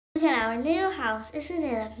at our new house. Isn't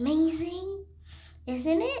it amazing?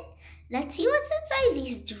 Isn't it? Let's see what's inside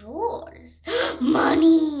these drawers.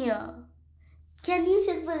 Money! Can you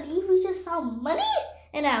just believe we just found money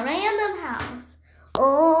in a random house?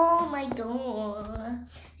 Oh my god.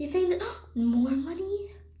 You think there's more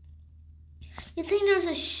money? You think there's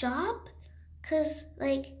a shop? Cause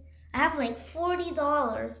I have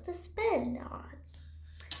 $40 to spend on.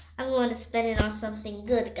 I'm going to spend it on something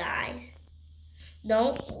good, guys.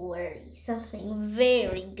 Don't worry, something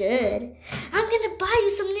very good. I'm gonna buy you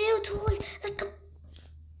some new toys.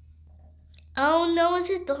 Oh no,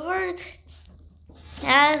 is it dark?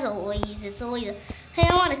 As always, it's always. Hey,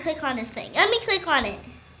 I want to click on this thing. Let me click on it.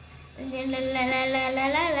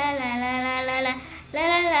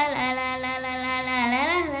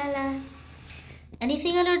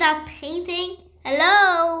 Anything under that painting?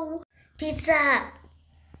 Hello? Pizza.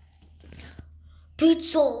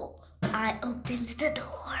 Pizza. I opened the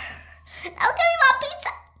door. Now give me my pizza.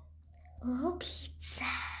 Oh,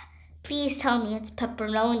 pizza. Please tell me it's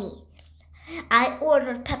pepperoni. I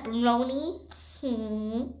ordered pepperoni.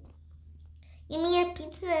 Give me a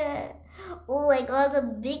pizza. Oh, I got a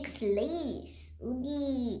big slice.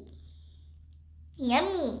 Ooh,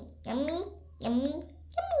 yummy, yummy, yummy, yummy.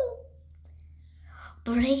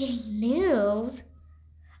 Breaking news.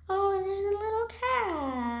 Oh, there's a little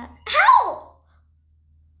cat. Ow!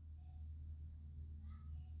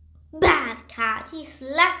 Bad cat, he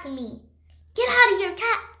slapped me. Get out of here,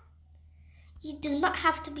 cat. You do not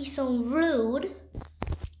have to be so rude.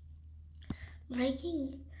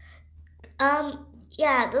 Breaking.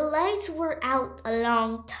 Yeah, the lights were out a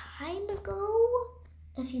long time ago,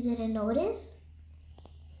 if you didn't notice.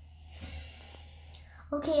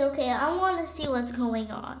 Okay, I want to see what's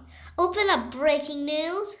going on. Open up breaking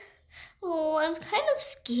news. Oh, I'm kind of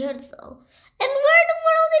scared though. And where in the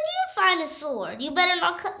world did you find a sword? You better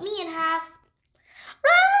not cut me in half.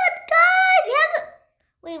 Run,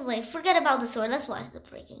 guys! Wait, forget about the sword. Let's watch the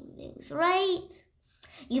breaking news, right?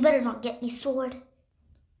 You better not get me sword.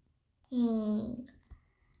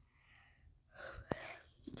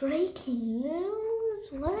 Breaking news?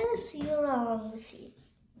 What is wrong with you?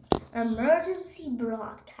 Emergency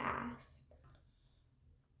broadcast.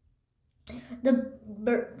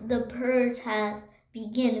 The purge has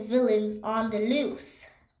begun. Villains on the loose.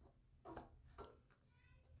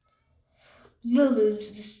 Villains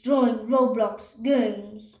destroying Roblox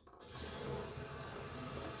games.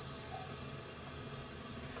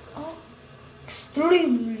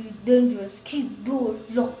 Extremely dangerous. Keep doors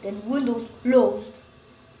locked and windows closed.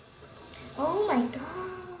 Oh my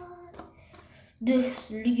god. Their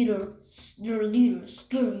leader, Scary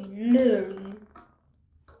Larry.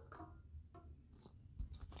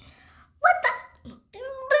 What the?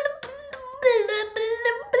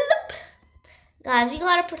 Guys, we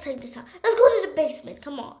gotta protect this house. Let's go to the basement.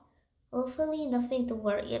 Come on. Hopefully, nothing to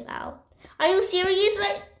worry about. Are you serious,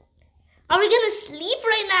 right? Are we gonna sleep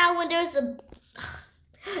right now when there's a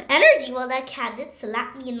energy? Well, that cat did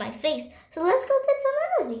slap me in my face. So let's go get some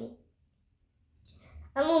energy.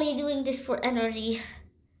 I'm only doing this for energy.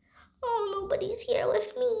 Oh, nobody's here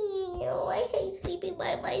with me. Oh, I hate sleeping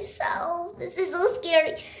by myself. This is so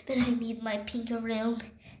scary. But I need my pink room.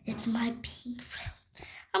 It's my pink room.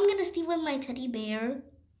 I'm gonna sleep with my teddy bear.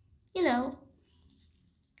 You know,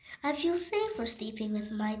 I feel safer sleeping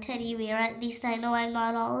with my teddy bear. At least I know I'm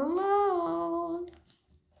not all alone.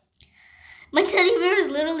 My teddy bear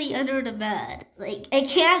is literally under the bed. I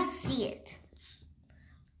can't see it.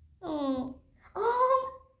 Oh,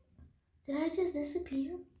 did I just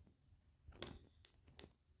disappear?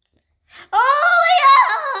 Oh my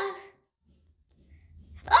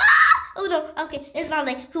god! Oh no, okay, it's not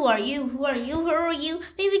who are you? Who are you? Who are you?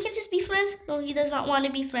 Maybe we can just be friends. No, he does not want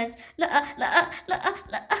to be friends.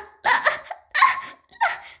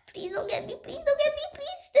 Please don't get me, please don't get me,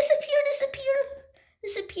 please. Disappear,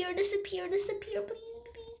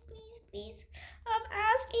 please. I'm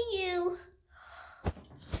asking you.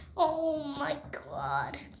 Oh my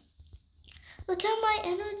god. Look at my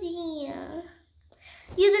energy.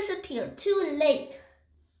 You disappeared too late.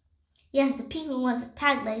 Yes, the pink room was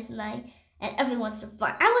attacked last night and everyone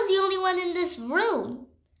survived. I was the only one in this room.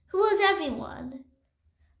 Who was everyone?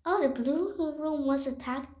 Oh, the blue room was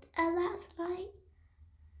attacked last night.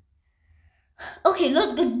 Okay,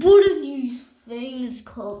 let's get bored of these things,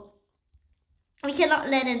 Cole. We cannot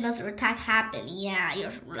let another attack happen. Yeah,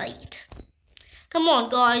 you're right. Come on,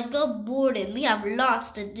 guys, go boarding. We have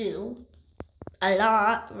lots to do. A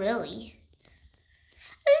lot, really.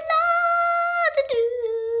 A lot to do.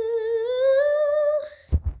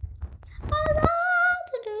 A lot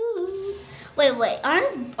to do. Wait,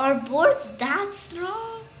 aren't our boards that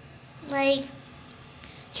strong? Like,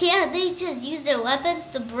 can't they just use their weapons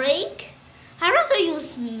to break? I'd rather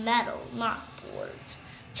use metal, not boards.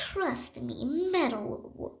 Trust me, metal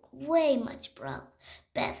will work way much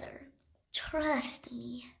better. Trust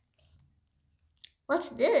me. What's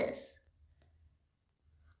this?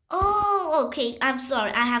 Oh, okay. I'm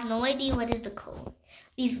sorry. I have no idea what is the code.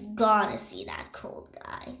 We've got to see that code,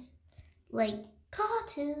 guys. Like, got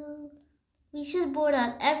to. We should board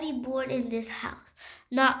up every board in this house.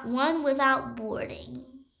 Not one without boarding.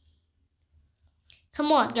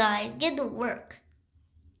 Come on, guys. Get to work.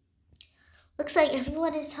 Looks like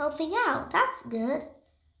everyone is helping out. That's good.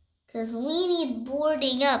 Because we need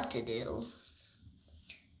boarding up to do.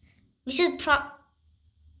 We should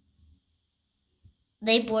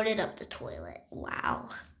They boarded up the toilet. Wow.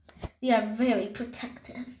 We are very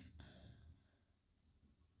protective.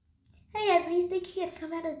 Hey, at least they can't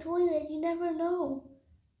come out of the toilet. You never know.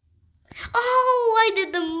 Oh, I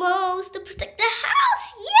did the most to protect the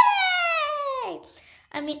house. Yay!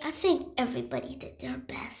 I mean, I think everybody did their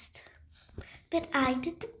best. But I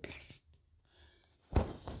did the best.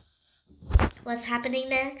 What's happening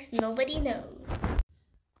next? Nobody knows.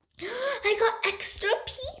 I got extra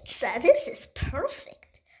pizza. This is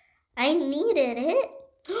perfect. I needed it.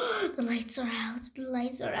 The lights are out. The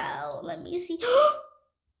lights are out. Let me see.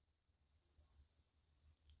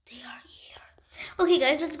 They are here. Okay,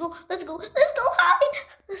 guys, let's go. Let's go. Let's go hide.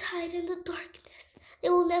 Let's hide in the darkness. They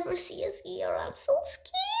will never see us here. I'm so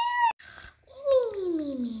scared.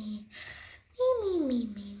 Me.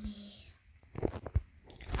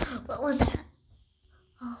 What was that?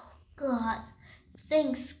 Oh, God.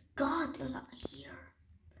 Thanks God they're not here.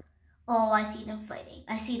 Oh, I see them fighting.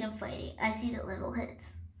 I see the little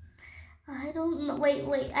hits. I don't know. Wait.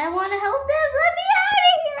 I want to help them. Let me out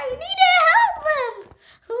of here. I need to help them.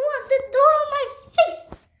 Who locked the door on my face?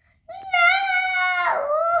 No!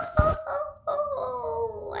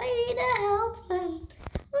 I need to help them.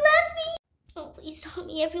 Let me. Oh, please tell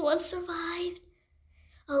me everyone survived.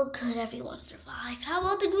 Oh, good. Everyone survived. How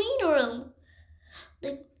about the green room?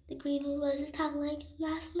 The green room was attacked like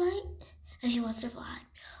last night. Everyone survived.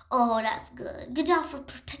 Oh, that's good. Good job for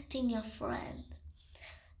protecting your friends.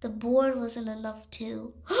 The board wasn't enough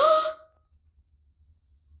too.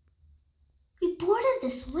 We boarded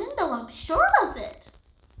this window, I'm sure of it.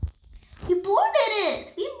 We boarded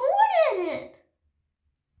it.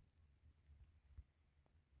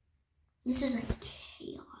 This is like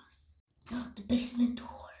chaos. The basement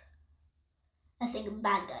door. I think a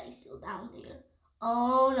bad guy is still down there.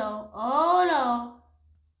 Oh no.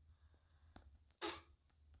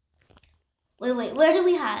 Wait, where do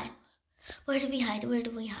we hide?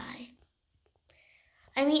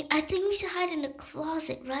 I mean, I think we should hide in the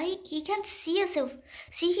closet, right? He can't see us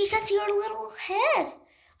he can't see our little head.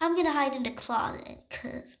 I'm gonna hide in the closet,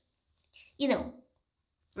 cause, you know,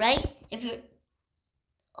 right? If you're,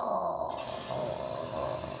 oh,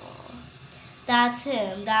 that's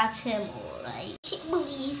him, all right. I can't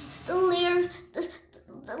believe the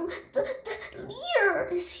leader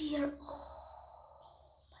is here.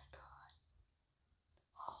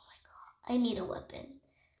 I need a weapon.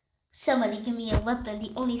 Somebody give me a weapon.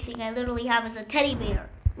 The only thing I literally have is a teddy bear.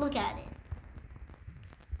 Look at it.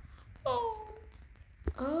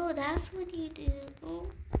 Oh, that's what you do. Oh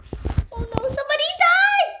no, somebody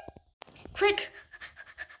died! Quick,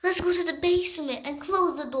 let's go to the basement and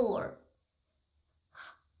close the door.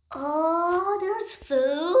 Oh, there's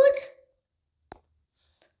food.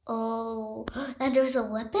 Oh, and there's a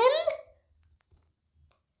weapon?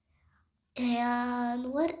 And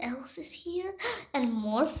what else is here? And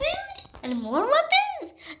more food? And more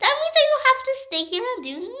weapons? That means I don't have to stay here and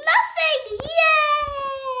do nothing!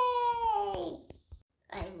 Yay!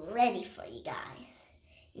 I'm ready for you guys.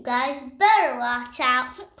 You guys better watch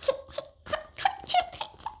out.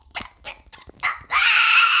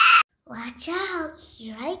 Watch out.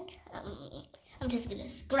 Here I come. I'm just gonna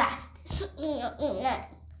scratch this.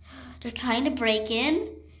 They're trying to break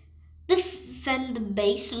in. Defend the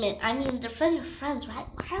basement. I mean, defend your friends, right?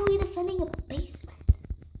 Why are we defending a basement?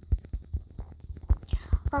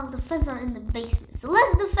 Well, the friends are in the basement, so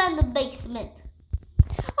let's defend the basement.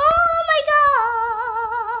 Oh my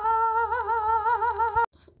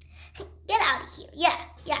God! Get out of here. Yeah,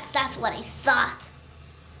 that's what I thought.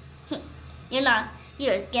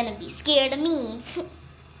 You're gonna be scared of me.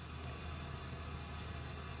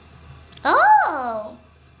 Oh!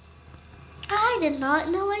 I did not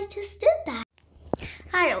know I just did that.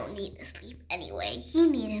 I don't need to sleep anyway. He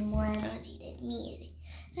needed more energy than me.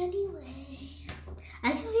 Anyway,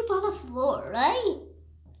 I can sleep on the floor, right?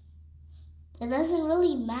 It doesn't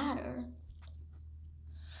really matter.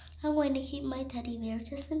 I'm going to keep my teddy bear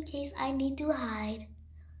just in case I need to hide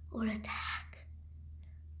or attack.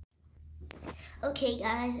 Okay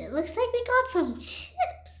guys, it looks like we got some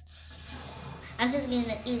chips. I'm just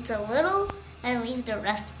gonna eat a little and leave the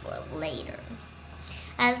rest for later.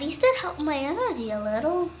 At least it helped my energy a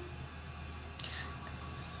little.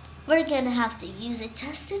 We're gonna have to use it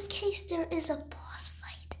just in case there is a boss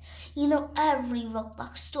fight. You know, every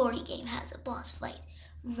Roblox story game has a boss fight,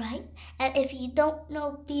 right? And if you don't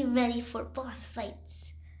know, be ready for boss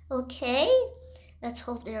fights, okay? Let's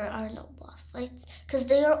hope there are no boss fights, because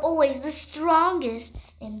they are always the strongest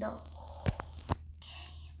in the whole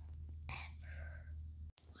game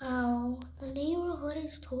ever. Wow, the neighborhood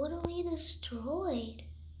is totally destroyed.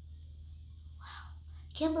 Wow,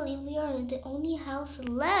 I can't believe we are the only house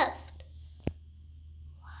left.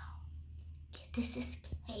 Wow, this is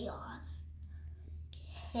chaos.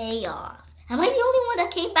 Chaos. Am I the only one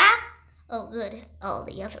that came back? Oh, good. All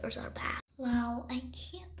the others are back. Wow, I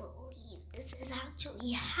can't believe this is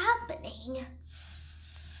actually happening.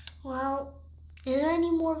 Well, is there any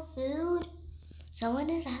more food? Someone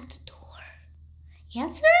is at the door.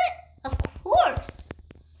 Answer it? Of course.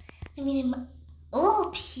 I mean, oh,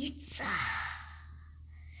 pizza.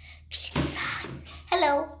 Pizza.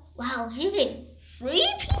 Hello. Wow, you get free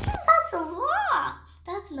pizzas? That's a lot.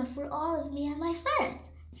 That's enough for all of me and my friends.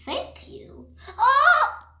 Thank you. Oh!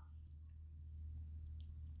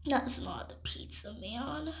 That's not the pizza,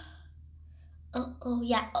 man. Uh-oh,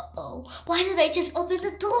 yeah, uh-oh. Why did I just open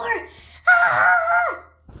the door? Ah!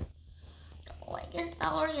 Oh, I guess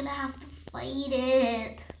now we're gonna have to fight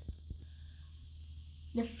it.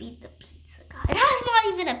 Defeat the pizza guy. That's not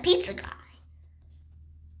even a pizza guy.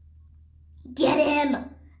 Get him!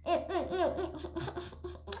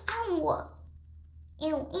 Ow! Ew,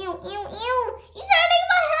 ew, ew, ew! He's hurting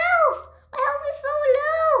my health! My health is so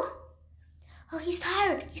low! Oh, he's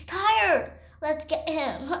tired. He's tired. Let's get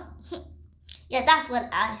him. Yeah, that's what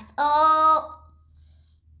I thought.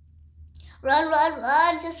 Run, run,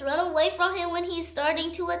 run. Just run away from him when he's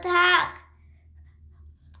starting to attack.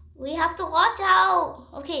 We have to watch out.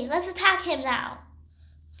 Okay, let's attack him now.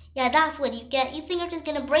 Yeah, that's what you get. You think I'm just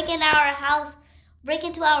gonna break in our house, break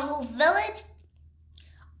into our whole village?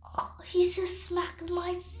 Oh, he just smacked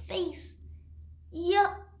my face.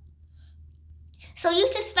 Yup. So you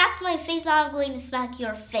just smacked my face, now I'm going to smack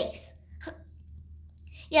your face.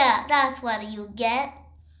 Yeah, that's what you get.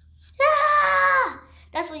 Ah!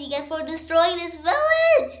 That's what you get for destroying this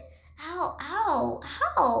village. Ow, ow,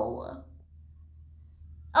 ow.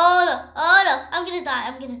 Oh no, I'm gonna die,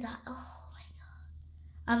 I'm gonna die. Oh my God,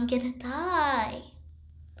 I'm gonna die.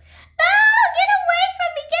 No, get away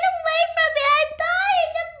from me, I'm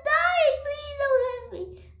dying.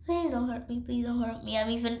 Please don't hurt me. Please don't hurt me, I'm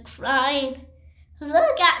even crying.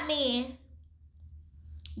 Look at me.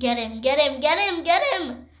 Get him, get him, get him, get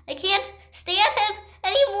him. I can't stand him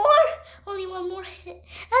anymore. Only one more hit,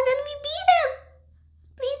 and then we beat him.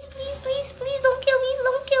 Please, please, please, please don't kill me,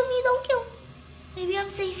 don't kill me, don't kill me. Maybe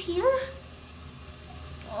I'm safe here?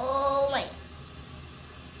 Oh my.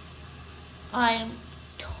 I'm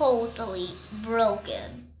totally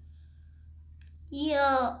broken.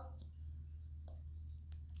 Yeah.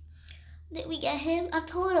 Did we get him? I'm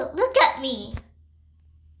total. Look at me.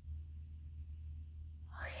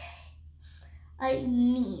 I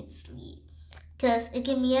need sleep because it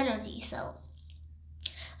gives me energy, so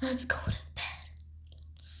let's go to bed.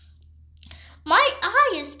 My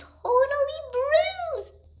eye is totally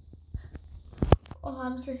bruised. Oh,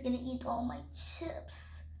 I'm just gonna eat all my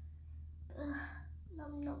chips.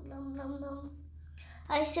 Nom, nom, nom, nom, nom.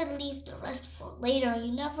 I should leave the rest for later.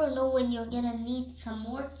 You never know when you're gonna need some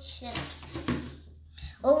more chips.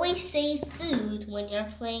 Always save food when you're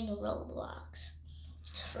playing Roblox.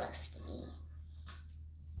 Trust me.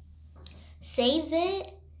 Save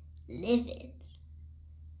it, live it.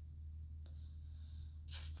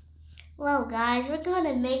 Well guys, we're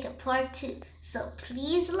gonna make a part 2. So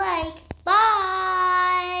please like,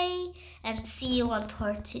 bye! And see you on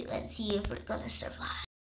part 2 and see if we're gonna survive.